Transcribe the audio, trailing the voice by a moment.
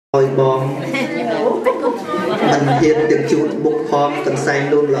bom mình hiện được chút bục hòm tận say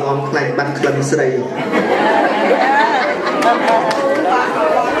luôn là om khanh bắt khẩn sấy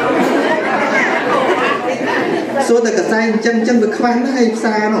số tại cả say chân chân được khoan nó hay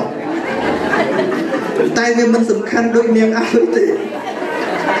xa nó tay mình sầm khăn đôi miệng áo thì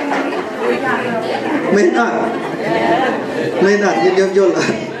mệt nhìn vô là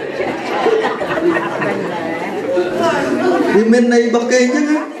vì bên này bọc kê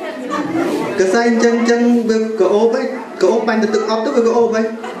nhá cái say chân với cái ô bánh tự ốp tới với cái ô vậy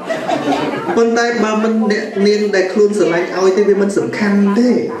con tay mà mình niên đại luôn sờ lạnh ao thì vì mình sầm khăn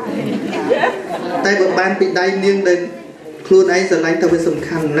thế tay bậc ban bị đai niên đến luôn ấy sờ lạnh tao với sầm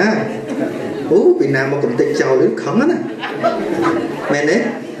khăn na vì nào mà cũng tình chào đến khẩn á mẹ đấy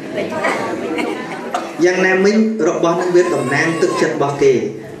giang nam minh rõ bom năng biết đồng nang tự chặt bọc kề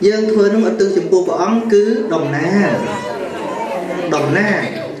dương thôi nó ở tương chấm cô của ông cứ đồng na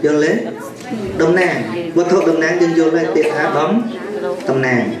vô lấy đồng na vật thọ đồng na dương vô lấy tiệt há đóng đồng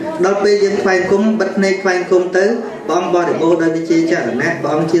na đó bây giờ khoai cung bật này khoai cung tới bom bò để bô đây đi chia chợ nè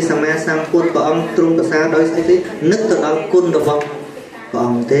bom chia Samean sang quân bom trung của sao đôi sai thế nứt từ đó quân được không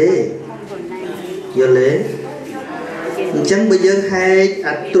bom thế vô lấy chẳng bây giờ hai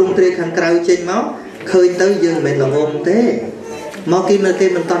trung tre khăn cào trên máu khơi tới dương mình là ôm thế máu kim là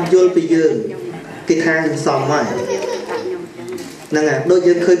kim mình toàn vô bây giờ cái thang sòng mà nè đôi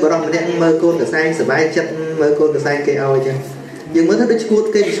dương khơi bỏ rong mình đang mơ côn cả sai sờ bay chất mơ côn cả sai cây ao chứ dương mới thấy đôi chuột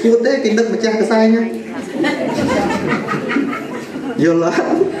cây chuột thế cái đất mà cha cả sai nhá vô là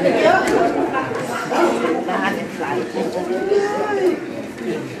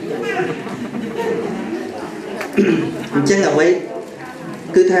chẳng là vậy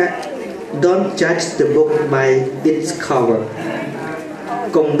cứ tha don't judge the book by its cover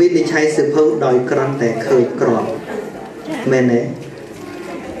cùng biết đi chạy sự phơi đòi con để khơi cọp mẹ này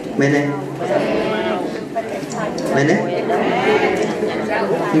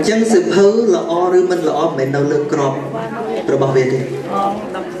chẳng sự phơi là o rồi mình là o mẹ đâu lơ cọp rồi bảo vệ đi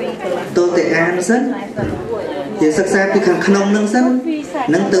tôi cái an sân thì sắc xa cái khăn nông nâng sân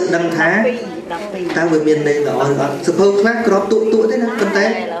nâng tự đăng thá ta về miền đây là sự phơi khác cọp tụ thế nào con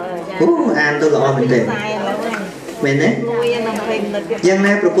té an tôi là o mình để mẹ đấy giang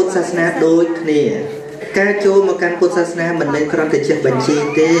na Phật sát na đôi nè ca châu mà can Phật sát na mình nên con thể chất bệnh chi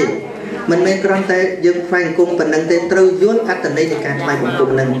tê mình nên con thể dân phai cung và nâng tên trâu dốt ắt tận đây thì can phai bằng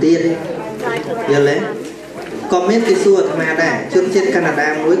cùng nâng tiên giờ lấy comment cái xua tham gia đây chốn trên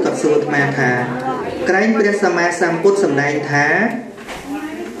Canada mới còn xua tham gia thà cái bây giờ mà sam Phật sầm này thà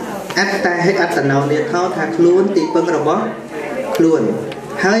ắt ta hết ắt tận nàoเนี่ยthao thà luôn thì phân rồi bó luôn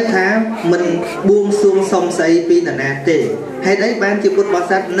hai tháng mình buông xuống sông xây pi nà nà tê hay đấy ban chịu cốt bó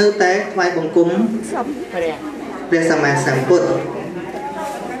sát nơ té thoai bằng cúng để sao mà sang cốt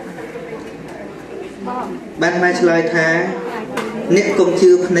ban mai chơi thá nè công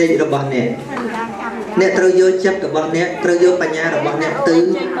chưa này rồi bọn nè nè trâu vô chấp rồi bọn nè trâu vô bà nhà rồi bọn nè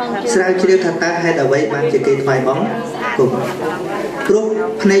tứ sao chưa thật ta hay là vậy ban chỉ cây thoai bóng cùng lúc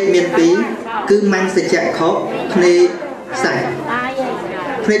này miền Pí cứ mang sẽ chạy khó này sải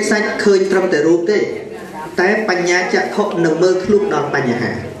phết sách khơi trongแต่รูปទេតែបញ្ញាចក្ខុនឹងមើលខ្លួនដល់បញ្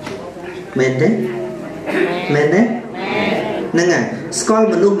ហាមែនទេហ្នឹងហើយស្គាល់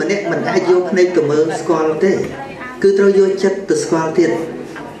មនុស្សម្នាក់មិនអាចយកភ្នែកទៅមើលស្គាល់ទេគឺត្រូវយកចិត្តទៅស្គាល់ទៀត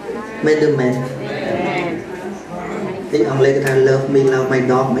មែនទេមែននេះអង់គ្លេសគេថា love me love my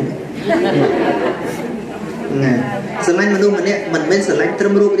dog មែនណាស្រឡាញ់មនុស្សម្នាក់មិនមែនស្រឡាញ់ត្រឹ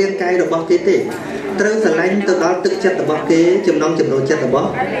មរូបរាងកាយរបស់គេទេត្រូវស្រឡាញ់ទៅដល់ទឹកចិត្តរបស់គេចំណងចំណូលចិត្តរបស់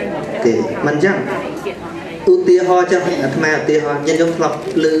គេមិនចឹងឧទាហរណ៍ចឹងអាត្មាឧទាហរណ៍ខ្ញុំធ្លាប់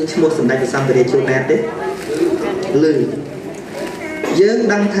លើឈ្មោះសម្ដេចព្រះសម្មាសម្ពុទ្ធណាទេលើយើង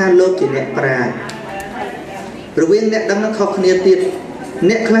ដឹងថាលោកជាអ្នកប្រាជ្ញរវាងអ្នកដឹងនឹងខុសគ្នាទៀត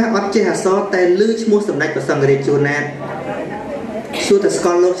អ្នកខ្លះអត់ចេះអក្សរតែលើឈ្មោះសម្ដេចព្រះសម្មាសម្ពុទ្ធណាសួរតែស្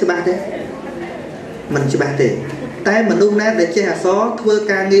គាល់លោកច្បាស់ទេមិនច្បាស់ទេតែមនុស្សណាដែលចេះអក្សរធ្វើ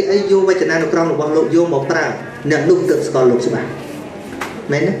ការងារអីយកវចនានុក្រមរបស់លោកយកមកប្រើអ្នកនោះទើបស្គាល់លោកច្បាស់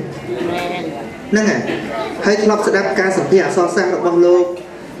មែនទេហ្នឹងហើយធ្លាប់ស្ដាប់ការសម្ភាសន៍អក្សរសាស្ត្ររបស់លោក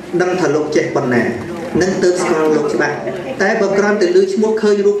ដឹងថាលោកចេះប៉ុណ្ណានឹងទើបស្គាល់លោកច្បាស់តែបើគ្រាន់តែឮឈ្មោះ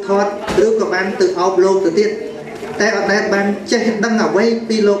ឃើញរូបថតឬក៏បានទៅអោបលោកទៅទៀតតែអត់ដែលបានចេះដឹងអ្វី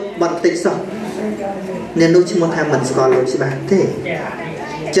ពីលោកបន្តិចសោះអ្នកនោះឈ្មោះថាមិនស្គាល់លោកច្បាស់ទេ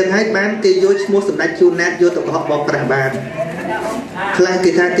ចឹងហើយបានគេយកឈ្មោះសម្ដេចជួនណាតយកទៅបោះបោកប្រាស់បានខ្លះ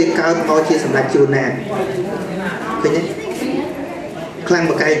គេថាគេកើតមកជាសម្ដេចជួនណាតឃើញទេខ្លាំង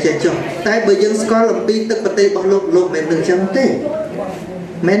បកាយចេះចុះតែបើយើងស្គាល់អំពីទឹកប្រទេសរបស់លោកមិននឹងចឹងទេ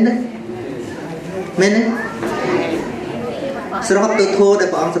មែនទេ ស្របទៅធម៌ដែល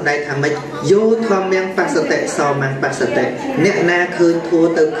ព្រះអង្គសម្ដែងថាម៉េចយោធម្មយ៉ាងបសតិសោមបសតិអ្នកណាឃើញធម៌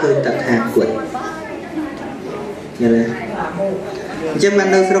ទៅឃើញតថាគតយល់ទេអញ្ចឹងបាន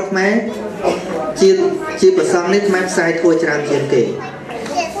នៅស្រុកខ្មែរជាប្រសងនេះអាត្មាផ្សាយធម៌ច្រើនជាងគេ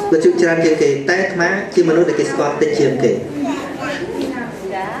បើជួបច្រើនជាងគេតែអាត្មាជាមនុស្សដែលគេស្គាល់តិចជាងគេ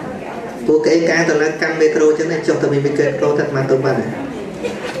ពួកគេការទៅឡើងកម្មមេក្រូអញ្ចឹងចុះទៅមានមេក្រូទៅអាត្មាទៅបាត់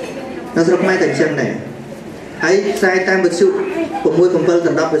នៅស្រុកខ្មែរតែអញ្ចឹងដែរហើយផ្សាយតាមវិទ្យុ6 7 10វិទ្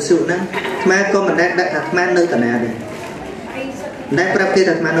យុហ្នឹងអាត្មាក៏មិនដែលដាក់អាត្មានៅតាណាដែរតែប្រាប់គេ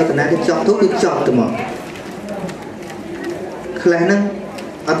ថាអាត្មានៅតាណាគេចប់ទៅគឺចប់ទៅមកខ្លះហ្នឹង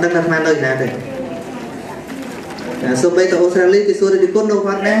អត់ដឹងអាត្មានៅណាទេសូម្បីតែអូស្ត្រាលីគេសួររិទ្ធិគុណនៅវ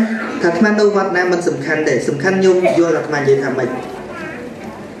ត្តណាថាអាត្មានៅវត្តណាមិនសំខាន់ទេសំខាន់ញោមយល់អាត្មានិយាយថាម៉េច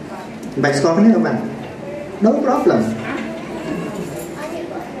បាច់ស្គាល់គ្នាក៏បាន no problem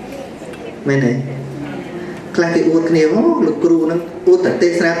មែនទេខ្លះគេអួតគ្នាអូលោកគ្រូហ្នឹងអួតតែទេ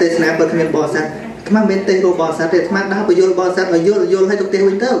សនាបើគ្មានបរិស័ទអាត្មាមិនមែនទេសរបរិស័ទទេអាត្មាដើរបញ្យល់បរិស័ទឲ្យយល់ឲ្យទៅផ្ទះ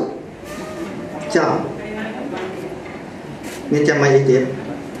វិញទៅចោលមានចាំមិនអីទៀត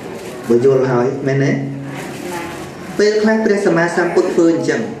បើយល់ហើយមែនទេពេលខ្លះព្រះសម្មាសម្ពុទ្ធធ្វើអញ្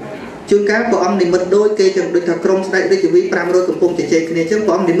ចឹងជួនកាលព្រះអង្គនិមិត្តដូចគេចឹងដូចថាក្រុមស្ដេចរាជវី500កំពុងជជែកគ្នាអញ្ចឹង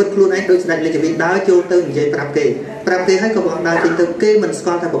ព្រះអង្គនិមិត្តខ្លួនឯងដូចស្ដេចរាជវីដើរចូលទៅនិយាយប្រាប់គេហើយក៏ព្រះអង្គដើរចេញទៅគេមិនស្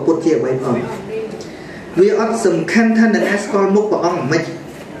គាល់ថាពុទ្ធជាអ្វីផងវាអត់សំខាន់ថាអ្នកណាស្គាល់មុខព្រះអង្គមិន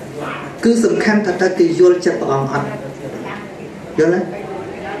គឺសំខាន់ថាតើគេយល់ចិត្តព្រះអង្គអត់យល់ទេ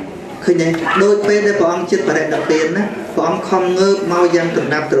ឃើញទេដូចពេលដែលព្រះអង្គចិត្តបរិនិព្វានណាព្រះអង្គខំងើបមកយ៉ាងត្រ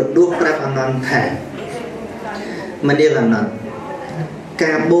ដាប់ត្រដួសប្រាប់អនន្តថាមនាលអនន្ត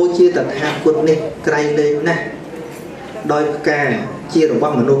ការបូជាតថាគតនេះក្រៃលែងណាស់ដោយផ្កាជារប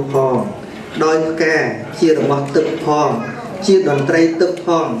ស់មនុស្សផងដោយផ្កាជារបស់ទឹកផងជាតន្ត្រីទឹកផ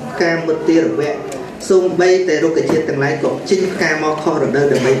ងផ្កាមុទារវៈសូម្បីតែរុក្ខជាតិទាំងឡាយក៏ចេញផ្កាមកខុសរដូវ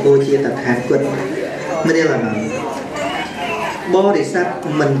ដើម្បីបូជាតថាគតមនាលអនន្តបរិស័ទ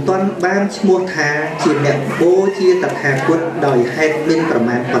មិនទាន់បានឈ្មោះថាជាអ្នកបូជាតថាគតដោយហេតុមានប្រ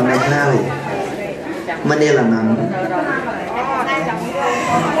មាណប៉ុណ្ណេះឡើយមនាលអនន្ត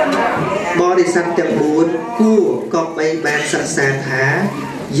បរិស័ទទាំង4គួរក៏បីបានសិក្សាថា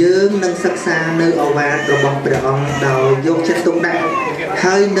យើងនឹងសិក្សានៅឱវាទរបស់ព្រះអង្គដោយយកចិត្តទុកដាក់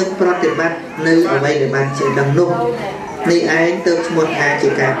ហើយនឹងប្រតិបត្តិនៅអ្វីដែលបានចេះដឹងនោះនេះឯងទៅឈ្មោះថាជា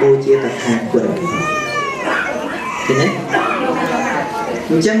ការបូជាតថាគតឃើញទេ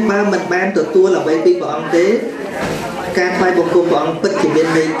អញ្ចឹងបើមិនបានទទួលអ្វីពីព្រះអង្គទេការថ្វាយបង្គំព្រះអង្គពិតជាមាន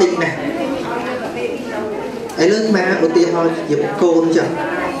ន័យតិចណាស់ឥឡូវមកឧទាហរណ៍ជាកូនចុះ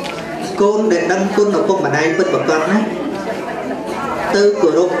កូនដែលដឹងគុណឪពុកម្ដាយពិតប្រាកដណាទៅគោ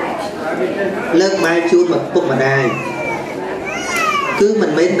រពលើកបាយជូនឪពុកម្ដាយគឺមិ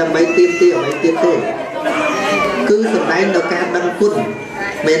នមែនដើម្បីទាមទារអ្វីទៀតទេគឺសំដែងដល់ការដឹងគុណ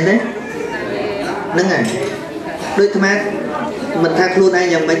មែនទេហ្នឹងហើយដូចអាត្មាមិនថាខ្លួនឯង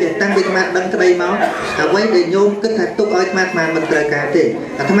យ៉ាងម៉េចទេតាំងពីអាត្មាដឹងក្តីមកអ្វីដែលញោមគិតថាទុកឲ្យអាត្មាមិនត្រូវការទេ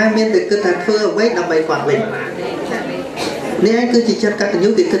អាត្មាមានតែគិតថាធ្វើអ្វីដើម្បីគាត់វិញនេះឯងគឺជាចិត្តកតញ្ញូ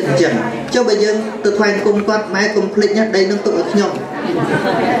គេគិតអញ្ចឹងចុះបើយើងទៅថ្វាយគុំគាត់ម៉ែកុំភ្លេចណាដីនឹងទុកឲ្យខ្ញុំ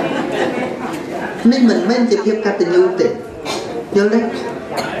នេះមិនមែនជាភាពកតញ្ញូទេយល់ទេ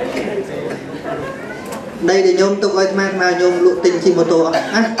ដីដែលញោមទុកឲ្យអាត្មាញោមលក់ទិញជិះម៉ូតូ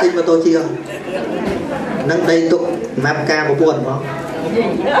អត់ទិញម៉ូតូជិះអត់នឹងដីទុកសម្រាប់ការប្រពន្ធហ្មង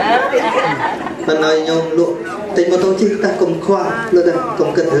ប៉ុន្តែញោមលក់ទិញម៉ូតូជិះតែកុំខ្វល់លើតែកុំ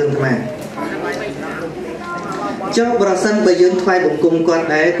គិតរឿងអាត្មាចុះប្រសិនបើយើងថ្វាយបង្គំគាត់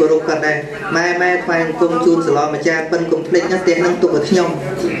ដែរគោរពគាត់ដែរម៉ែថ្វាយបង្គំជូនសាឡម្ចាស់ប៉ិនកុំភ្លេចណាផ្ទះនឹងទុកឲ្យខ្ញុំ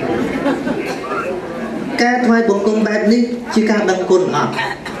ការថ្វាយបង្គំបែបនេះជាការដឹងគុណអត់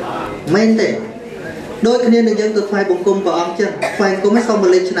មែនទេដូចគ្នានឹងយើងទៅថ្វាយបង្គំព្រះអង្គចឹងថ្វាយបង្គំឲ្យសុំមក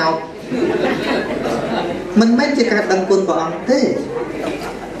លេខឆ្នោតមិនមែនជាការដឹងគុណព្រះអង្គទេ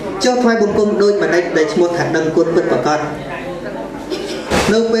ចុះថ្វាយបង្គំដូចម្ដេចដែលឈ្មោះថាដឹងគុណពិតប្រាកដ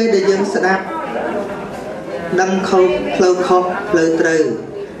នៅពេលដែលយើងស្ដាប់ដឹងខុសផ្លូវខុសផ្លូវត្រូវ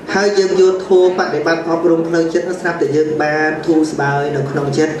ហើយយើងយកធម៌បដិបត្តិអប់រំផ្លូវចិត្តស្រាប់តែយើងបានធូរស្បើយនៅក្នុង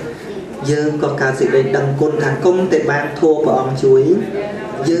ចិត្តយើងក៏កើតសេចក្តីដឹងគុណថាគុំតែបានធម៌ព្រះអង្គជួយ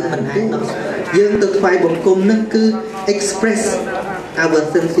យើងមិនអាចយើងទៅថ្វាយបង្គំនឹងគឺ express our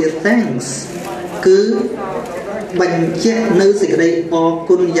sincere thanks គឺបញ្ជាក់នៅសេចក្តីអរ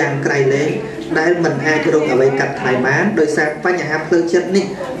គុណយ៉ាងក្រៃលែងដែលមិនអាចរកអ្វីកាត់ថ្លៃបានដោយសារបញ្ហាផ្លូវចិត្តនេះ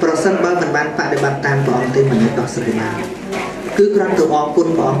ប្រសិនបើមិនបានបដិបត្តិតាមព្រះអង្គទេមិនអាចដោះស្រាយបានគឺគ្រាន់តែអរគុណ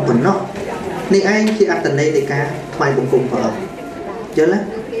ព្រះអង្គប៉ុណ្ណោះនេះឯងជាអត្ថន័យនៃការថ្វាយបង្គំព្រះអង្គយល់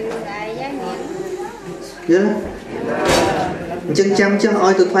ទេយល់អញ្ចឹងចាំចុះឲ្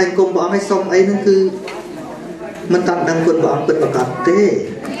យទៅថ្វាយបង្គំព្រះអង្គឲ្យសុំអីហ្នឹងគឺ មិនតាន់ដឹងគុណព្រះអង្គពិតប្រាកដទេ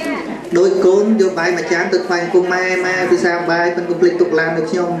ដោយកូនយកបាយមួយចានទៅថ្វាយគុំម៉ែពិសាបាយប៉ុនកុំភ្លេចទុកឡានដល់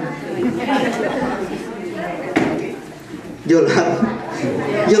ខ្ញុំយល់ហើយ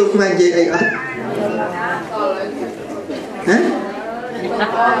យល់ខ្មែរនិយាយអីអត់ហ៎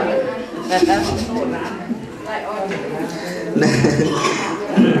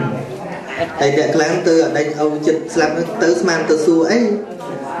តែអ្នកខ្លាំងទៅអដេញអូចិត្តស្លាប់ទៅស្មានទៅសួរអី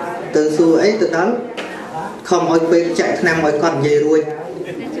ទៅដល់ខំឲ្យពេលចាក់ឆ្នាំឲ្យគាត់និយាយរួច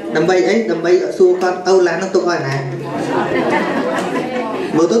ដើម្បីអីដើម្បីសួរគាត់អូឡាននោះទុកឲ្យណា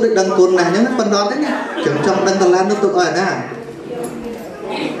មើលទៅដូចដឹងគុណណាស់អញ្ចឹងប៉ុណ្ណោះទេណាចង់ដឹងតឡាននោះទុកឲ្យណា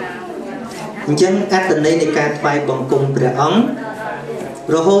អញ្ចឹងអត្ថន័យនៃការថ្វាយបង្គំព្រះអង្គ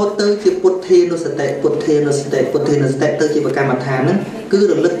រហូតទៅជាពុទ្ធានុសតិទៅជាប្រកម្មដ្ឋានហ្នឹងគឺ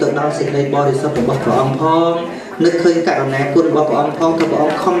រលឹកទៅដល់សេចក្តីបរិសុទ្ធរបស់ព្រះអង្គផងនឹកឃើញករណីគុណរបស់ព្រះអង្គផងថាព្រះអ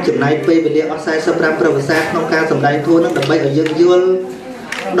ង្គខំចំណាយពេលវេលាអស់45ប្រវត្តិសាស្ត្រក្នុងការសម្ដែងធម៌ហ្នឹងដើម្បីឲ្យយើងយល់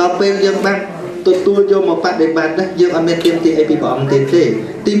ដល់ពេលយើងបានទទួលយកមកបដិបត្តិយើងអត់មានទាមទារអីពីព្រះអង្គទេ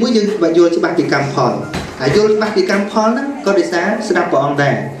ទីមួយយើងយល់ច្បាស់ពីកម្មផលហើយយល់ច្បាស់ពីកម្មផលហ្នឹងក៏ដោយសារស្ដាប់ព្រះអង្គ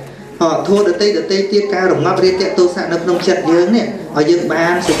ដែរធម៌ដតីទៀតការរងាប់រាគៈទោសៈនៅក្នុងចិត្តយើងនេះឲ្យយើងបា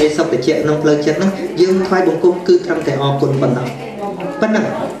នសេចក្តីសុខតិចក្នុងផ្លូវចិត្តហ្នឹងយើងថ្វាយបង្គំគឺត្រឹមតែអរគុណប៉ុណ្ណឹង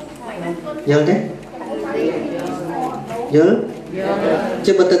យល់ទេយល់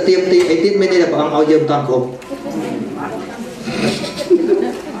ជិះបើទៅទៀមទីអីទៀតមានន័យថាព្រះអង្គឲ្យយើងមិនតាន់គ្រប់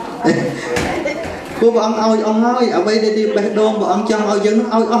ព្រោះព្រះអង្គឲ្យអស់ហើយអ្វីដែលទីបេះដូងព្រះអង្គចង់ឲ្យយើងនឹង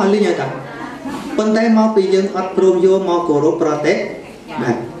ឲ្យអស់ហើយលីងហើយតាប៉ុន្តែមកពីយើងអត់ព្រមយកមកគោរពប្រតិ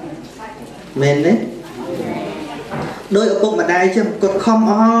បាទមែនទេដោយឪពុកម្ដាយចឹងគាត់ខំ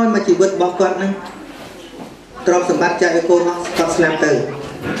អស់ហើយមកជីវិតរបស់គាត់ហ្នឹងទ្រព្យសម្បត្តិចែកឲ្យកូនគាត់ស្លាប់ទៅ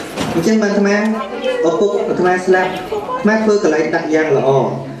អញ្ចឹងបានអាត្មាឪពុកអាត្មាស្លាប់អាត្មាធ្វើកន្លែងដាក់យ៉ាងល្អ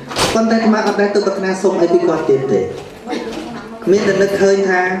ប៉ុន្តែអាត្មាអត់ដែលទៅប្រាថ្នាសុំអីពីគាត់ទៀតទេមានតែនឹកឃើញ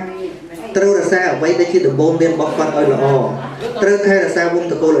ថាត្រូវរក្សាអ្វីដែលជាដំបូងមានរបស់គាត់ឲ្យល្អត្រូវថែរក្សាវង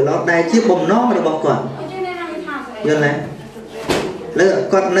តកូលឲ្យល្អដែលជាបំណងរបស់គាត់យល់ទេលើ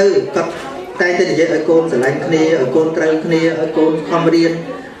គាត់នៅគាត់តែតែនិយាយឲ្យកូនស្រឡាញ់គ្នាឲ្យកូនត្រូវគ្នាឲ្យកូនខំរៀន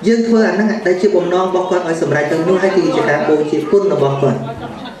យើងធ្វើអាហ្នឹងដែលជាបំណងរបស់គាត់ឲ្យសម្រេចទៅនោះហើយគឺជាការបូជាគុណរបស់គាត់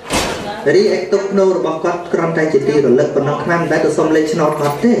រីឯទុកណូរបស់គាត់គ្រាន់តែជាទីរលឹកប៉ុណ្ណឹងខ្លាំងតែទៅសុំលេខឆ្នោតគា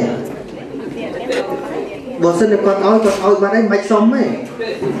ត់ទេបើសិនតែគាត់ឲ្យបាត់អីមិនសុំទេ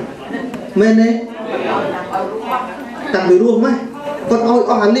មែនទេតាំងពីរស់មកគាត់ឲ្យ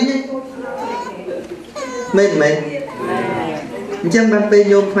អស់អាលីងឯងមែនអញ្ចឹងបានពេល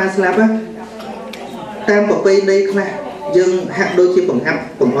ញោមខ្លាស្លាប់តាមប្រពៃណីខ្លះយើងហាក់ដូចជាបង្អាប់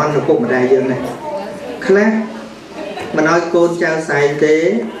បង្អន់ឪពុកម្ដាយយើងដែរខ្លះមិនឲ្យកូនចៅសែងទេ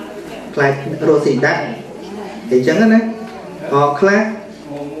ខ្លាចរស់ស៊ីដាក់អញ្ចឹងណាខ្លះ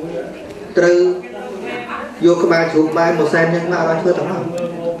ត្រូវយកក្បាលជ្រូកបាយមកសែននឹងមកឲ្យធ្វើទាំងអស់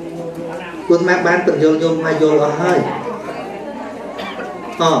គុណម៉ែបានបញ្យល់ញោមមកយល់អស់ហើយ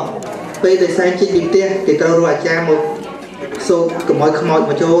ពេលដែលសែនជិះពីផ្ទះគេត្រូវរកអាចារ្យមកសូត្រកុំឲ្យខ្មោច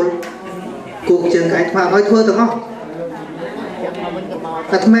មកចូលគូកជើងឯងថ្មឲ្យធ្វើទាំងអស់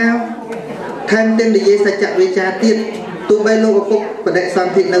អាត្មាថែមទាំងនិយាយសច្ចវិជ្ជាទៀតទោះបីលោកឪពុកបដិស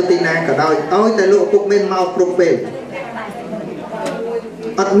ន្ធិនៅទីណាក៏ដោយឲ្យតែលោកឪពុកមានមកគ្រប់ពេល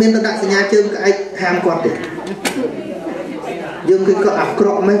អត់មានទៅដាក់សញ្ញាជើងក្អែកហាមគាត់ទេយើងគឺក៏អាក្រ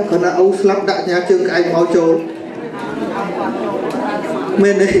ក់មែនគាត់ណាអូស្លាប់ដាក់សញ្ញាជើងក្អែកមកចូល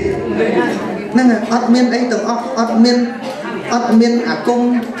មែនទេហ្នឹងអត់មានអីទាំងអស់អត់មានអាគម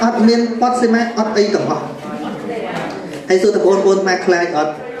អត់មានបទសិមាអត់អីទាំងអស់ហើយសួរតបងប្អូនមកខ្លាចអ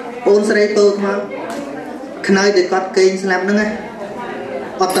ត់បងស្រីពើមកខ្នើយដែលគាត់គេងស្លាប់ហ្នឹងណា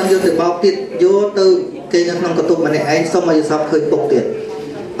អត់តាំងយកទៅបោកទៀតយកទៅគេងនៅក្នុងកន្ទប់ម្នាក់ឯងសុំឲ្យយល់សពឃើញពុកទៀត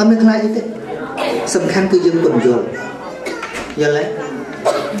អត់មានខ្លាចអីទេសំខាន់គឺយើងពន្យល់យល់ទេ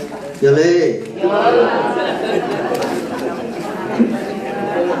យល់ទេ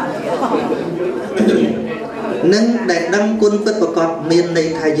នឹងដែលដឹងគុណពិតប្រកបមានន័យ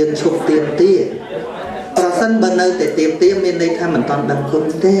ថាយើងឈប់ទៀមទាប្រសិនបើនៅតែទៀមទាមានន័យថាមិនតាន់ដឹងគុណ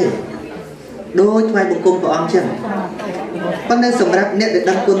ទេដោយថ្វាយបង្គំព្រះអង្គចឹងប៉ុន្តែសម្រាប់អ្នកដែល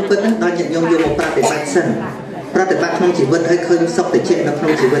ដឹងគុណពិតហ្នឹងដល់ញាតិញោមយកមកប្រតិបត្តិសិនប្រតិបត្តិក្នុងជីវិតឲ្យឃើញសុខតិចនៅក្នុ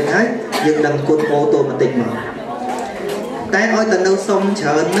ងជីវិតហើយយើងដឹងគុណអូតូម៉ាទិកមកតែឲ្យតែនៅសុំច្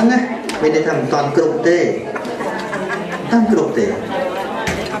រើនហ្នឹងណាមានន័យថាមិនតាន់គ្រប់ទេតាមគ្រប់ទេ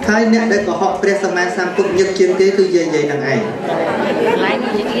ហើយអ្នកដែលកុហកព្រះសម្មាសម្ពុទ្ធញឹកជាងគេគឺយាយហ្នឹងឯងឡាយ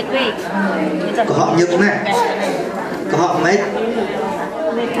នេះយឺតពេកកុហកញឹកណាស់កុហកមិន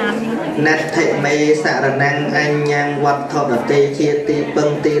Nath me Saranang anh nhang vật thọ đợt tê chia tì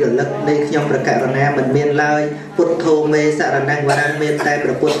bưng tì rồi lật đi nhomประกาศนาmình miền laiพุทโธเมสารนังวารังเมนไตป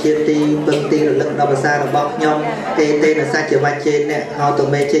ระพุทธเจตีบางตีระลึกดอกภาษาระบอกยมเอเตนะสัจวัจเจนเนี่ยเอาตัว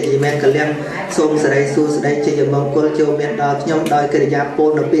เมเจจีแมนกะเลี้ยงทรงสไลสูสไลเจยมงคลโจเมนดอกยมดอยกริยาโป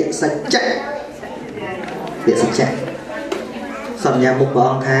นเปียสัจจะเปียสัจจะสัญญาบุกบอ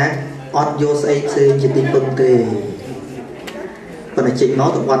งท้าออดโยสไอเซนจิติปงเตปนจิตน้อย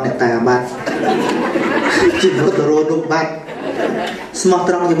ตัววันเนี่ยตาบัดจิตน้อยตัวโรนุบัดสมองต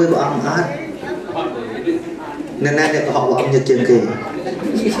รองยังไม่บอกอังอาดnên nay họ bảo ông nhật trường kỳ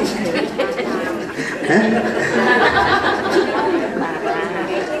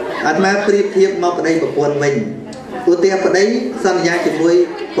anh má priệp thiệp mọc ở đây của quân mình ưu tiên ở đấy sân gia chỉ mùi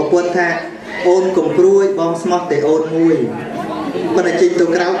của quân tha ôn cùng ruồi bom smart để ôn mùi còn là trình tụ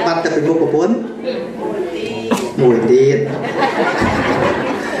cáo bắt tập một của quân mùi điện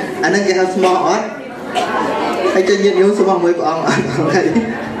anh ấy cái smart anh cho nhìn yếu smart mới của ông ở đây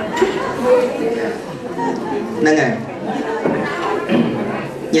nâng à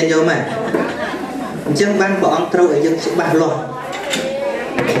nhìn vô mà chân ban bọn trâu ở dân sẽ ba lo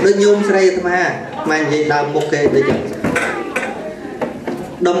đôi nhôm xây mà gì làm một kề để chụp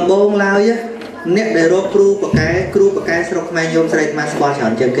đồng bông lao chứ nét để rô kru của cái sọc mai nhôm xây mà sport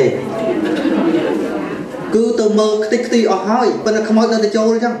chọn chơi kề cứ từ mơ tích ti ở hỏi bên là không ai tới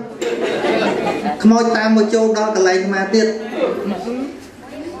châu chứ không ai tam một châu đó cả lại mà tiết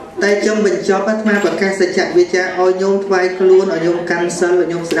tay trong mình cho bắt ma và ca sẽ chặt với cha ôi nhôm vai luôn ở nhôm cancer ở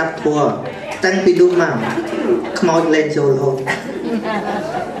nhôm đập thua tăng bị đun màu không lên châu luôn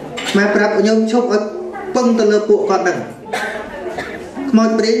mà prap ở nhôm chốc ở bông từ lơ bộ còn đằng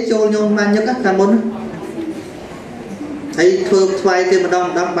không đến châu nhôm mà nhớ các cán muốn thấy thương vai kia mà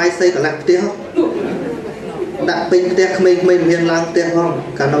đong bay xây cả lạc tiêu đã bình tè mình miền lang tè không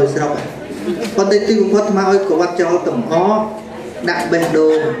cả nồi sọc còn đây tiêu quát ma ơi của bắt cho tầm ó đã bèn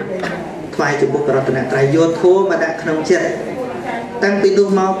đồ thoại chụp bức rọt nè trai vô thô mà đã không chết tăng bị đu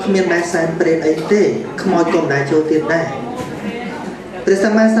mau miền đại san bền ấy thế không ai còn đại châu tiền đây từ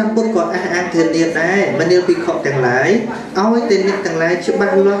sáng mai sang bút có ăn thiên nhiên đây mà nếu bị khọ chẳng lái áo ấy tên chẳng lái chụp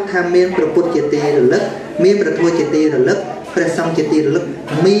bắt lo tham miền bờ bút chỉ tì rồi lấp miền bờ thua chỉ tì rồi lấp bờ sông chỉ tì rồi lấp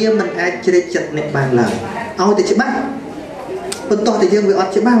miền mình ai chơi chặt nè bàn làm áo thì chụp bắt bên to thì riêng với ọt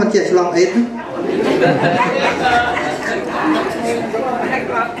chụp bắt mình chỉ lòng ấy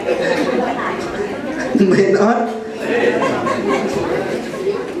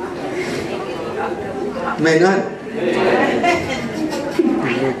mệt ớt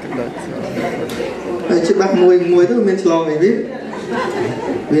chứ bác mùi tức mình lo mày biết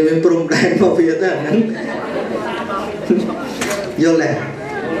vì mình prung đèn vào phía ta vô là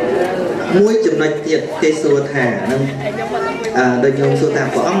muối chùm nói tiệt cây xua thả đời nhung xua thả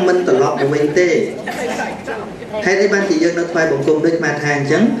của ông Minh tờ lọt của mình tê hay đây ban chỉ dân nó thoại bổng cùng đích mà thang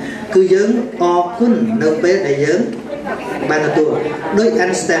chấn cứ dớn o cún nâu bế đại dớn ban là tùa đôi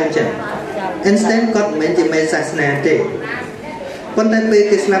Einstein chẳng Einstein có mến chỉ mê sạc nà trễ con tay bê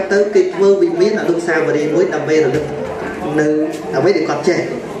cái slap tới cái vơ vì miết là lúc sao và đi mối đam mê là lúc nữ ở mấy để còn trẻ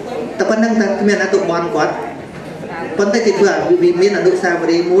ta vẫn đang ta miền là tụi bọn quá con tay cái vừa vì miết là lúc sao và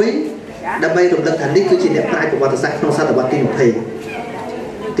đi mối đam mê đồng lực thành đích cứ chỉ đẹp trai của bọn ta sạch không sao là bọn tin một thầy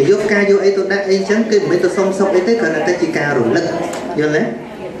thì vô ca vô ấy tôi đã ấy chẳng cái mấy tôi xong ấy tới cả là ta chỉ ca rồi lực vô lấy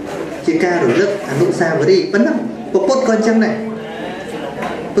chỉ ca rồi lực lúc sao và đi vẫn không có bốt con chân này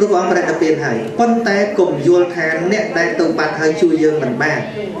tôi có ông đặc biệt hay con tay cùng vô than nét đây tôi bắt hơi chui dương mình ba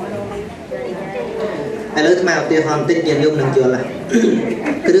ai lớn màu tiền hoàn tích nhiên dùng đừng chưa là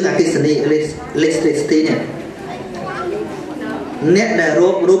cái đứa cái sân đi electricity này nét đại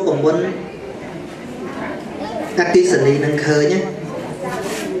rốt còn muốn cái sân đi nâng khơi nhé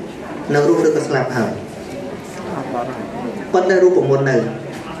nó rút được cái slap hở con tay rút còn muốn này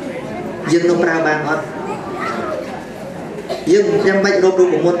dương nó ra bàn ọt dương em bạch rốt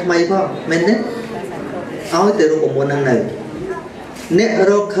của môn thay không men đấy áo từ rốt của môn năng này nét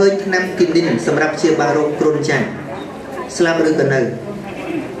rốt khơi năm kim đinh sầm rạp chia ba rốt cồn chàng slap được cái này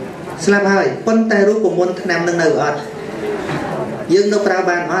slap hơi con tay rốt của môn năm năng này ọt dương nó ra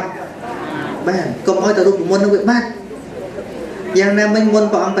bàn ọt bàn công áo từ rốt của môn nó bị bát giang nam mình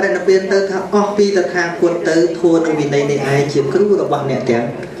môn bọn bạn đặc biệt từ thằng pi từ thang quật từ thua năng vì này ai chiếm cứ được bọn nè kém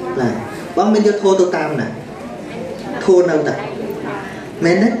là bọn mình vô thua tôi tam nè thua đâu ta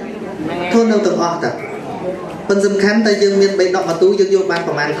men đấy thua đâu từng ọt ta phần dâm khán tay dương miền bên nọ mà tú dương vô ban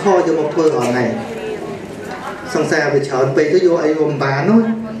của màn kho cho một thua họ này xong xa về chọn về cứ vô ấy gồm bán thôi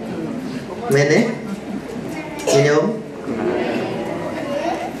men đấy nhìn nhớ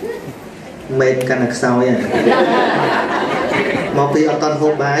men căn đặc sau nha មកពីអត់តន់ហូ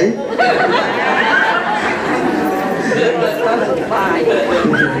បបាយ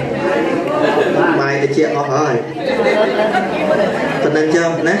បាយទៅជាអស់ហើយប៉ុណ្ណឹងចុះ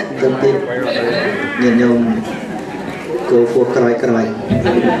ណាទៅទៀតញាតិញោមគោពោះក្រោយហ្នឹងហើយ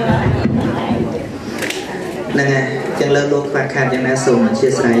ចឹងលើលោកខ្វះខាតយ៉ាងណាសូមអធិ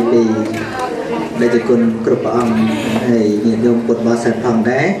ស្ឋានពីដែលជាគុណគ្រប់ព្រះអង្គហើយញាតិញោមពុទ្ធបរិស័ទផង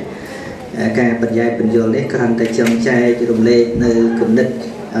ដែរការបញ្ញត្តិបញ្យល់នេះគ្រាន់តែចង់ចែករំលែកនៅគំនិត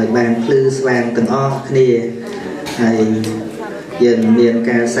ឲ្យបានភ្លឺស្វាងទាំងអស់គ្នាហើយយើងមាន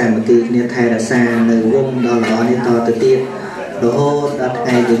ការសាមគ្គីគ្នាថែរក្សានៅវងដ៏ល្អនេះតទៅទៀតរហូតដល់ថ្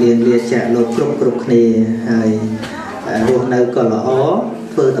ងៃដែលយើងលាចាកលោកគ្រប់គ្នាហើយរស់នៅក៏ល្អ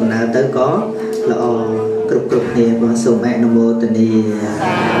ធ្វើដំណើរទៅក៏ល្អគ្រប់គ្នាបងសូមអនុមោទនា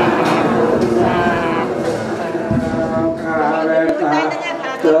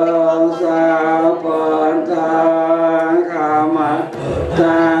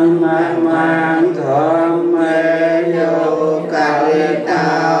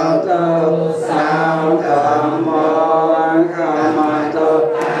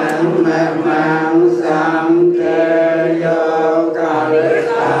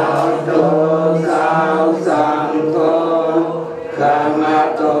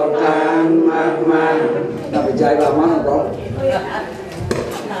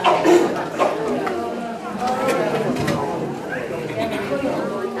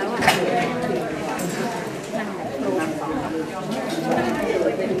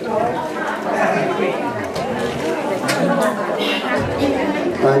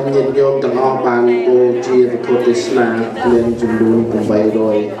ញាតិញោមទាំងអស់បានបូជាវត្ថុទេសនាមានចំនួន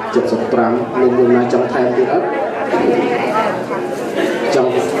875មានយមណាចង់ថែមទៀតអត់ចង់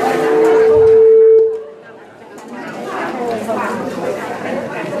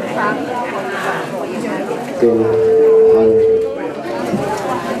ទៅ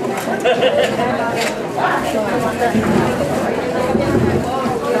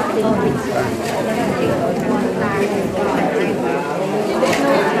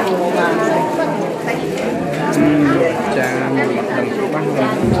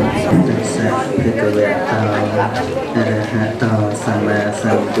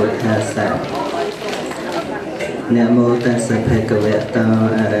นะโมตัสสะภะคะวะโต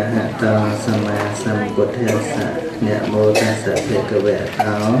อะระหะโตสัมมาสัมพุทธัสสะนะโมตัสสะภะคะวะโต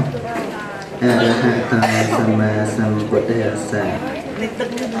อะระหะโตสัมมาสัมพุทธัสสะ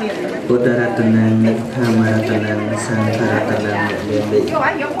พุทธรัตนังธรรมรัตนังสังฆรัตนังเมติ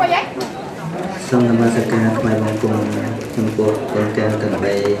សូមនមស្ការថ្វាយបង្គំចំពោះគុណកែវទាំង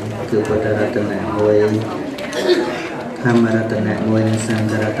3គឺពុទ្ធរតនៈ1ធម្មរតនៈ1និងសង្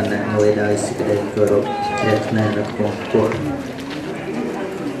ឃរតនៈ1ដោយសេចក្តីគោរពជ្រះថ្លាដល់ខ្ពស់ពុទ្ធ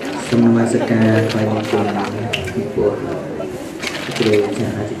សូមនមស្ការថ្វាយបង្គំចំពោះគ្រូចា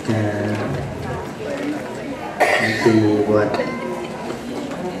ស់អធិការទីវត្ត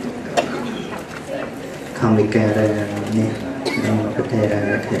ThorMiKaRamនេះនិងប្រធារា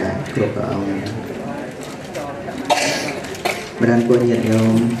ធិរាគ្រប់ព្រះអង្គបរិញ្ញពុទ្ធញាតិញោ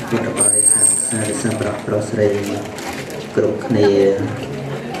មពុទ្ធបរិស័ទសារិស័ព្ទប្រុសប្រុសស្រីគ្រប់គ្នា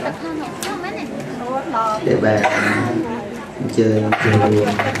ដែលបានអញ្ជើញចូលរួម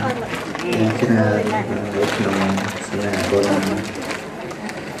យ៉ាងច្រើននៅក្នុងសាលាបុណ្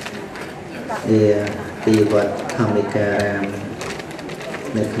យទីវត្តThorMiKaRam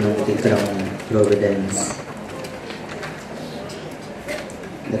នៅក្នុងទីក្រុង Povidence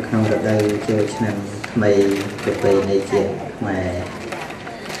នៅក្នុងរដូវចូលឆ្នាំថ្មីប្រពៃណីជាតិខ្មែរ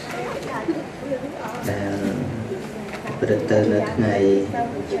ដែលប្រតិទៅនៅថ្ងៃ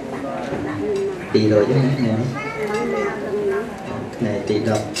200ណាថ្ងៃទី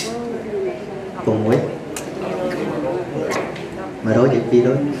10 6 100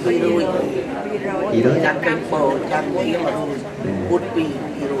 200 ចាំកម្ពុជាចាំមួយពុតពី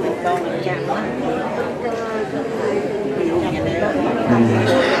ต้องចាំ100 200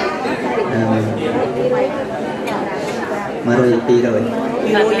 200នេះ200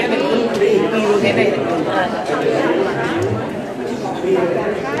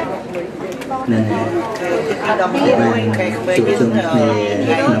នឹងដល់មួយខែក្មេងនេះក្នុង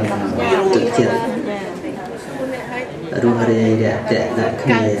ទឹកចិត្តរស់រាយរាក់ទាក់ដាក់គ្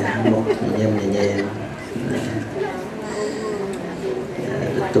នាមកញញញញ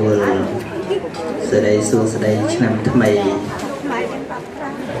ទទួលសេរីសួស្តីឆ្នាំថ្មី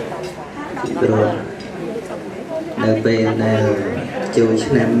ព្រោះនៅពេលដែលចូល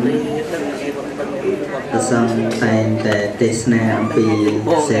ឆ្នាំព្រះសង្ឃតែងតែទេសនាអំពី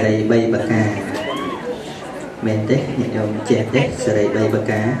សេរី3ប្រការមែនទេញាតិញោមចេះទេសេរី3ប្រ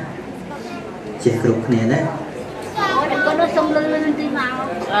ការចេះគ្រប់គ្នាណា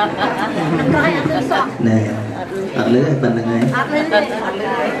nè ở lưới bên là ngay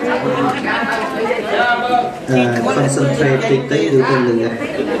concentrate tí tí đưa bên lưới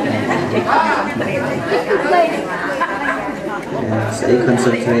sẽ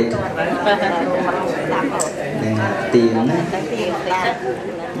concentrate nè tiếng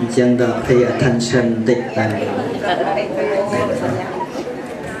chân đó pay attention tích này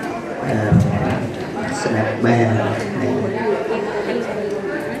snap ba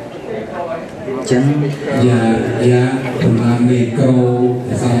chân dạผมlàm nghề câu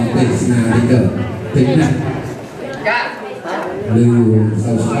xong tích nào đi cỡ tính này lưu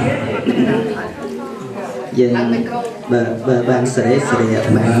sau dân bạn sẽ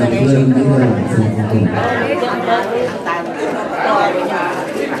bạn lên đi rồi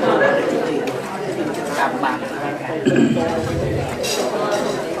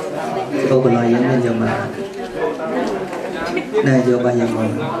cô còn nói giống như giờ mà này vô bao giờ mà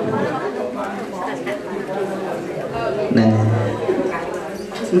nè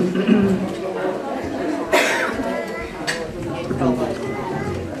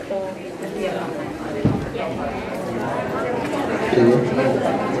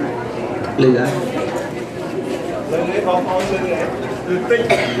lừa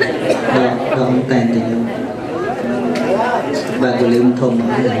không tàn thì bà của liêm thông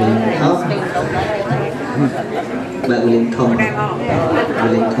thóc bà của liêm thông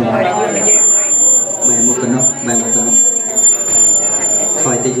bài một cái nóc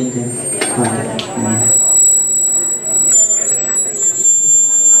khỏi tay duyên thêm khỏi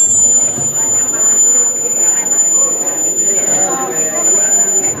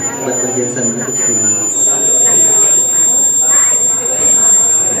bây giờ sân nó cái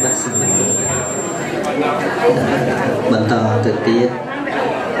bác sĩបន្តទៅទៀត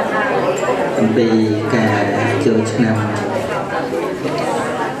អំពីការចូលឆ្នាំ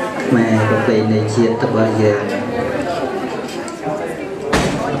ខ្មែរប្រពៃណីជាតិរបស់យើង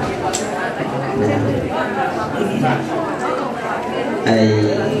ហើយ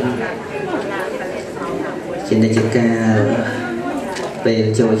ជានិច្ចកាលពេល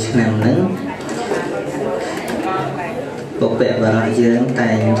ចូលឆ្នាំហ្នឹងពុកពាក់បារម្ភយើង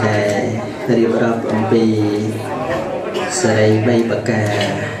តែងតែរៀបរាប់អំពីសេរីបីប្រការ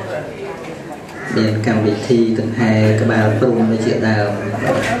មានកម្មវិធីដង្ហែក្បាលព្រំជាដើម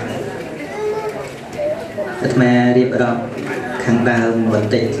អាត្មារៀបរាប់ខាងដើមបន្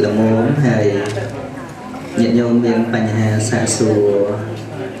តិចល្មមហើយញាតិញោមមានបញ្ហាសាកសួរ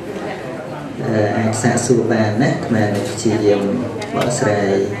អាចសាកសួរបានណាអាត្មានឹងព្យាយាមបកស្រាយ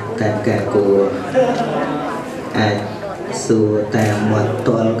តាមការគួរអាចសួរតាមមាត់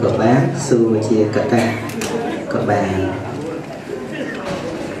ទាល់ក៏បានសួរជាកតាក៏បាន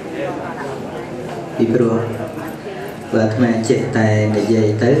ពីព្រោះបើអាត្មាចេះតែនិយាយ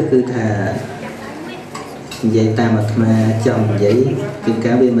ទៅគឺថានិយាយតាមអាត្មាចង់និយាយគឺ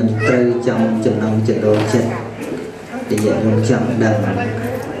ការវាមិនត្រូវចង់ចំណងចំណូលចិត្តនិយាយខ្ញុំចង់ដឹង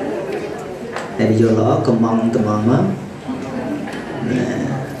ហើយយល់ល្អកំងត្មងមក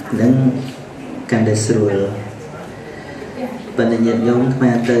នឹងកាន់តែស្រួលបណ្ឌញាតិញោមអាត្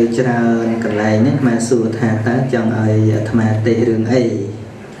មាទៅច្រើនកន្លែងហ្នឹងអាត្មាសួរថាតើចង់ឲ្យអាត្មាទេរឿងអី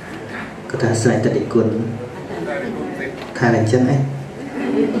គាត់ថាស្រេចតតិគុណថាអញ្ចឹងឯង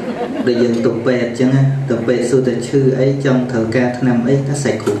ដូចយើងទៅពេទ្យអញ្ចឹងទៅពេទ្យសួរតែឈឺអីចង់ត្រូវការថ្នាំអីថា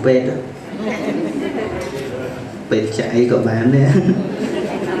សាច់គ្រូពេទ្យពេទ្យចាក់អីក៏បានដែរ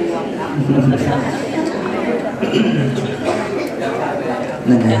ហ្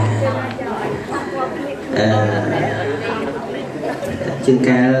នឹងហើយជាង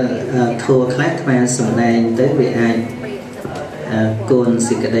ការធัวខ្លះអាសម្ដែងទៅវាអាចកូន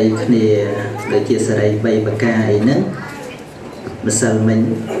សេចក្តីគ្នាដូចជាសេរីបីប្រការអីហ្នឹងម្សិលមិញ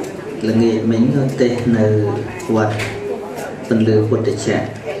ល្ងាចមិញក៏ទេសនៅវត្តពន្លឺពុទ្ធចក្រ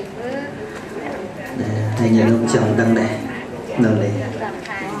ហើយញោមចង់ដឹងដែរនៅនេះ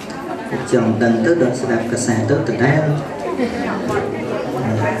ចង់ដឹងទៅដល់ស្ដាប់កាសាទៅដ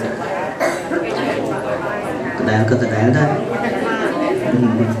ដែលក៏ដដែលដែរ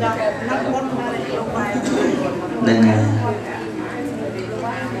ហ្នឹងហើយ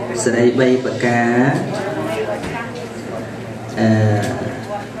សេរីបីប្រការ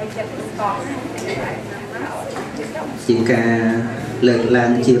ជាការលើកឡើ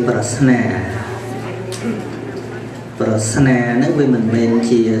ងជាប្រស្នាហ្នឹងវាមិនមែន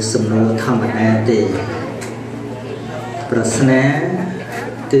ជាសំណួរធម្មតាទេប្រស្នា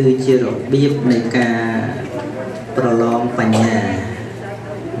គឺជារបៀបនៃការប្រឡងបញ្ញា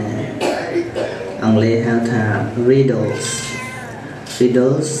អង់គ្លេសហៅថា riddles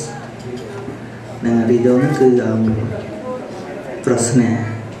ណា riddle គឺប្រស្នា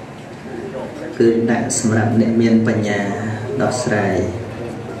គឺដាក់សម្រាប់អ្នកមានបញ្ញាដោះស្រាយ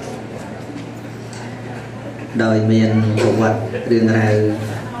ដោយមានប្រវត្តិរឿងរ៉ាវ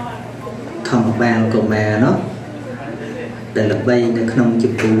ធម្មបាលកុមារនោះដែលល្បីនៅក្នុង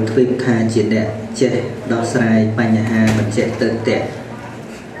ជំពូទ្វីបថាជាអ្នកចេះដោះស្រាយបញ្ហាមិនចេះទៅតាក់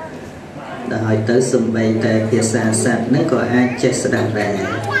ដល់ហើយទៅសំបីតែភាសាសត្វហ្នឹងក៏អាចចេះស្ដាប់ដែរ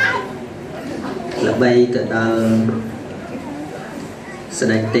ល្បីទៅដល់ស្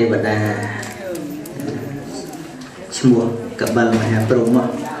ដេចទេវតាឈ្មោះកបិលមហាព្រហ្ម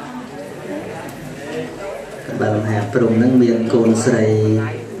bà làm hạt prung nâng miệng cồn sầy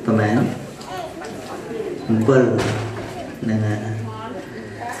và mán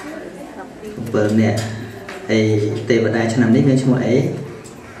bờ nè hay tê vật đa cho nằm đến cho mọi ấy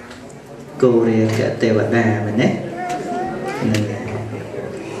cô rìa cả tê vật đa mình đấy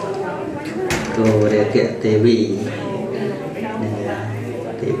cô rìa cả tê vị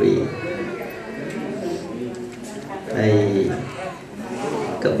đây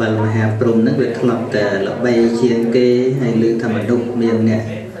các bạn mà hạt prung nó việc lọc tờ là bay chiên kê hay lư thầm đục miệng nè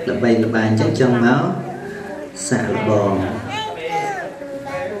là bay là bàn chắc trong máu xả bò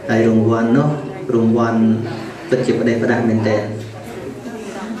hay rung quan tất chỉ ở đây phải đặt mình tên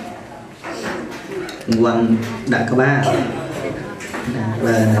quan đã có ba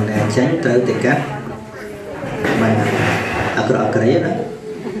và tránh tới từ cách mà ở cái đấy đó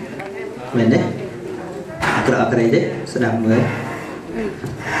mình đấy ở cái đấy sẽ làm mới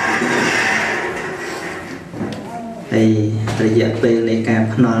thì thời gian về này cam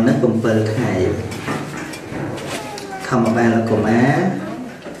non nó cùng bờ khai không mà ba là cùng á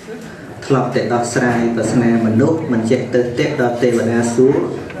lọc để đo sai và sna mình nút mình chạy từ tết đo tê và đa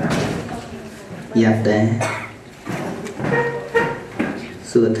xuống dạp để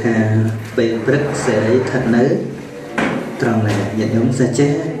xua thà về rất sẽ thật nớ tròn này nhận giống ra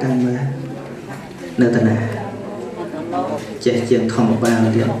chết đang mơ nơi ta nào chạy chuyện không mà ba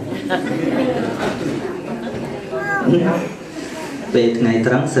là về ngày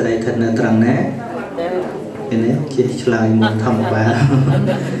trắng sẽ đây thật là trắng nè cái này chỉ lại một thầm ba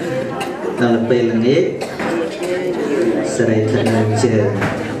đó là về là nghe sẽ đây thật là chờ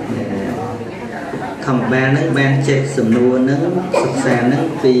thầm ba nó ban chết sầm nua nó sập sàn nó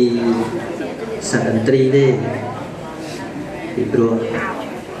vì sạch ẩn tri đi thì rồi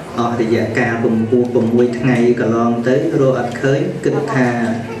thì giờ cả cùng mùi ngày cả lon tới rồi ắt khơi kinh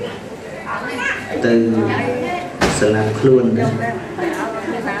tha từ sẽ làm luôn đó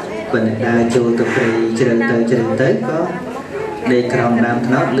mình đã cho tập chơi tới có đây còn làm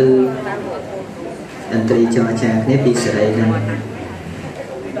nó lưu anh tri cho cha nếu bị sẽ đây nè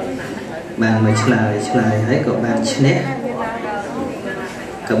bạn mới lại thấy có bạn snap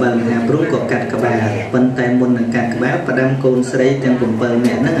các bạn làm rút có cắt các bạn bên tay môn là cắt các bạn và đâm côn sẽ đây tem cùng bờ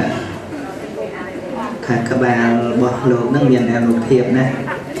mẹ nó à thà các bạn bỏ lột nó miền nào lột thiệp nè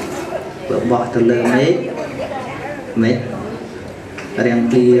bỏ từ lơ mấy đang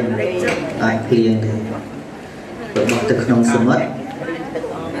plieng ai plieng thì bỏ từ không sớm mất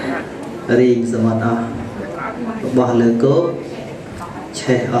riêng sớm mất bỏ lơ cố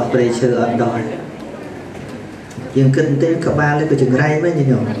che ở đây chơi ở đòi nhưng kinh tế cả ba lấy cái chừng ray mới như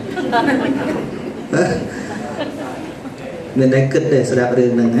nhỏ mình đang kinh để đạp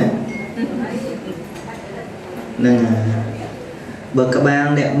đường nè nè bờ các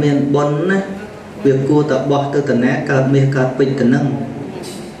bạn đẹp miền bồn á việc cua tập bỏ từ tận á cả miền cả bình tận nâng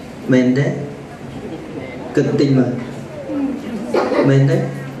mình đấy kinh tinh mà mình đấy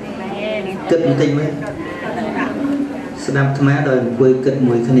kinh tinh mà sẽ đâm tham á rồi quay kinh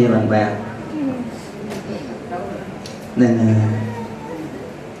mùi khăn bằng vàng nè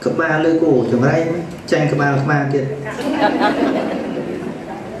các ba lưỡi cổ trong đây tranh các ba ma kia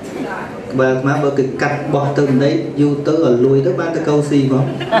các ba má bơ cái cắt bỏ từng đấy du tới ở lùi tới ba cái câu xì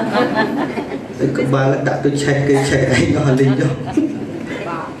không các ba lại đặt tôi chạy cái chạy anh nó linh cho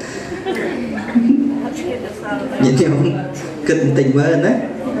nhìn thấy không kinh tình với đấy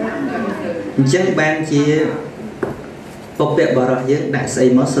chắc ban chia bọc đẹp bảo rồi dân đã xây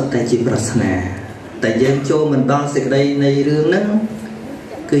món sập tại chị Prasna tại dân cho mình đo xịt đây này rương nấng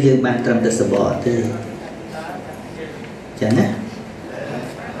cứ dân ban trầm từ sờ bỏ thì chẳng á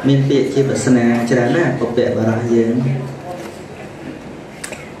miền Việt chị Prasna cho đó là bọc đẹp bảo rồi dân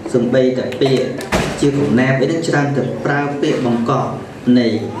dùng bay tại Việt chưa cũng nam với đến trang từ prao Việt bằng cỏ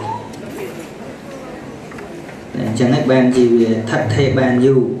này chẳng hết ban gì thật thay ban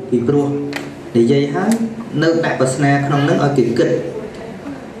dù vì pro để dây hát nước đại Prasna không nước ở kiểu kịch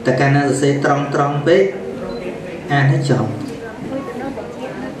ta ca na sẽ trong bếp ăn hết chồng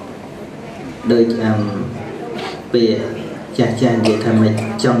đời về ចាស់ចាស់និយាយថាមិន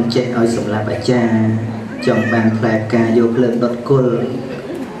ចង់ចេះឲ្យសម្រាប់អាចារ្យចង់បានផ្លែផ្កាយកភ្លើងដុតគល់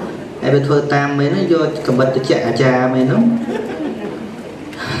ហើយវាធ្វើតាមមែនណាយកកំបិតទៅចាក់អាចារ្យមែននោះ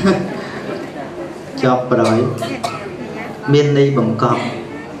ចប់ប្រយមានន័យបង្កប់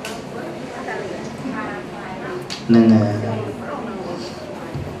នឹង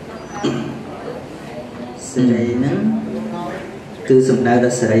សេរីហ្នឹងគឺសំដៅដ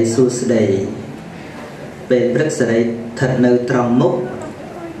ល់សេរីសួស្តីពេលព្រឹកសេរីស្ថិតនៅត្រង់មុខ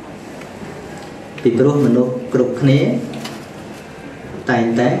ពីព្រោះមនុស្សគ្រប់គ្នាតែង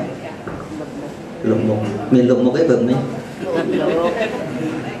តែលុបមុខមានលុបមុខអីបើមិន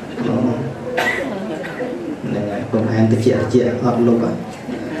ហ្នឹងហើយผมអានតិចអត់លុប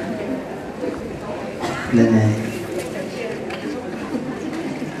ហ្នឹងហើយ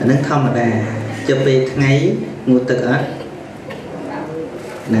អានឹងធម្មតាចុះពេលថ្ងៃងូតទឹកអត់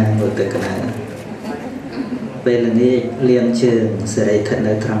ណាងូតទឹកកណ្ដាលពេលល្ងាចលាងជើងសេរីស្ថិត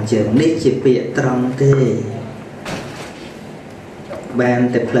នៅត្រង់ជើងនេះជាពាក្យត្រង់ទេបាន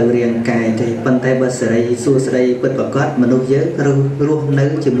តែផ្លូវរាងកាយទេប៉ុន្តែបើសេរីសួស្តីពិតប្រាកដមនុស្សយើងរស់នៅ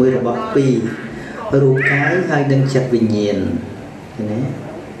ជាមួយរបស់ពីររូបកាយហើយនិងចិត្តវិញ្ញាណឃើញទេ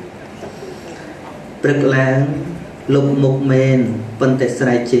ព្រឹកឡើងលុបមុខមែនប៉ុន្តែស្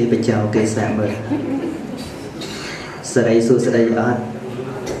រែកជេរបចោគេសាមើលសេរីសួស្តីអត់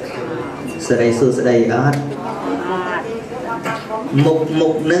សេរីសួស្តីអត់មុ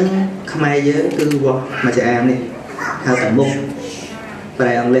ខនឹងខ្មែរយើងគឺវាស់មួយចាមនេះហៅថាមុខប្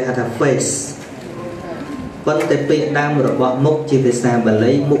រែអង់គ្លេសហៅថា face ប៉ុន្តែពាក្យដើមរបស់មុខជាភាសាបា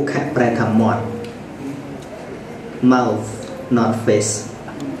លីមុខៈប្រែថាមាត់ mouth not face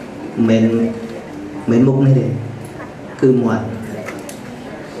មិនមុខនេះទេគឺមាត់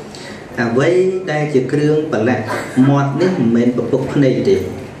អ្វីដែលជាគ្រឿងប្រឡាក់មាត់នេះមិនមែនពពុកភ្នែកទេ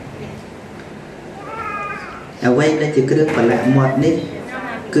អ្វីដែលជាគ្រឿងប្រឡាក់មាត់នេះ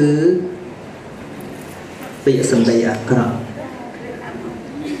គឺពាក្យសម្ដីអាក្រក់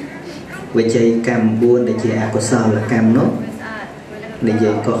វិជ័យកម្ម9ដែលជាអកុសលកម្មនោះនិយា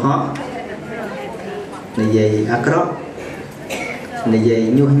យកុហកនិយាយអាក្រក់និយាយ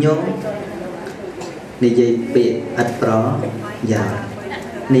ញុះញង់និយាយពាក្យឥតប្រយោជន៍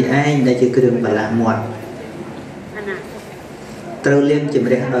នេះឯងដែលជាគ្រឿងប្រឡាក់មាត់ត្រូវលាងជំ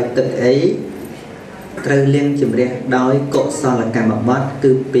រះដោយទឹកអីត្រូវលាងជំរះដោយកុសលកម្មបត្តិ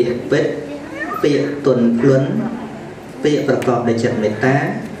គឺពាក្យពិតពាក្យទន់ភ្លន់ពាក្យប្រកបដោយចិត្តមេត្តា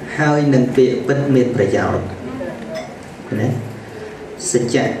ហើយនឹងពាក្យពិតមានប្រយោជន៍ណាសច្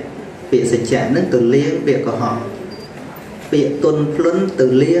ចៈពាក្យសច្ចៈនឹងទៅលាងពាក្យកុហកពាក្យទន់ភ្លន់ទៅ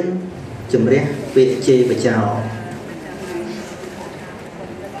លាងជំរះពាក្យជេរបចោ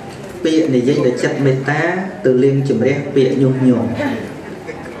ពាក្យនិយាយដោយចិត្តមេត្តាទៅលាងជំរះពាក្យញុះញង់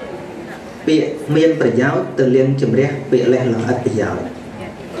ពាក្យមានប្រយោជន៍ទៅលាងជំរះពាក្យលេះលះឥតប្រយោជន៍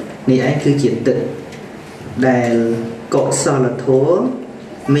នេះឯងគឺជាទឹកដែលកុសលធម៌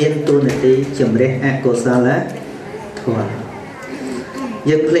មានតួនាទីជំរះអកុសលធម៌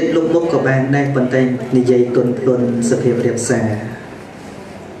យើងភ្លេចលុបមុខក៏បានដែរប៉ុន្តែនិយាយទន់ភ្លន់សភាពរៀបសារ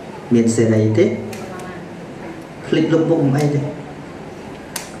មានសេរីទេភ្លេចលុបមុខមិនអីទេ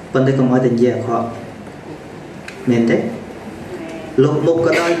ប៉ុន្តែកុំឲ្យតែនិយាយអាក្រក់មែនទេលុបមុខ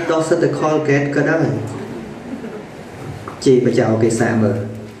ក៏ដោយដោះសិតតែ Colgate ក៏ដោយជីបចោគេសាមើល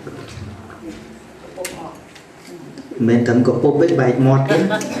មែនតែក៏ពុបវិញបែកមាត់ទេ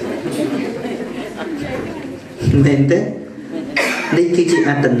មែនទេនេះគឺជា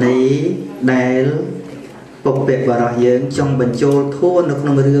អត្តន័យដែលពុព្វបរោះយើងចង់បញ្ចូលធម៌នៅក្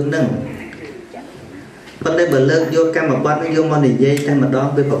នុងរឿងហ្នឹងប៉ុន្តែបើលើកយកកម្មបត្តិយកមកនិយាយតែម្ដង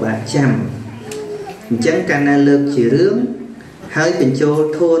វាពិបាកចាំអញ្ចឹងកាលណាលើកជារឿងហើយបញ្ចូល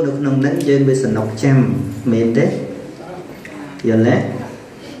ធម៌នៅក្នុងហ្នឹងយើងវាសនុកចាំមែនទេយល់ទេ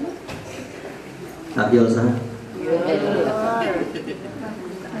អត់យល់សោះ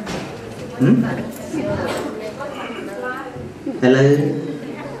ឥឡូវ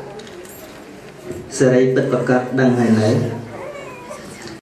សេរីពិតប្រកបដឹងហើយនៅ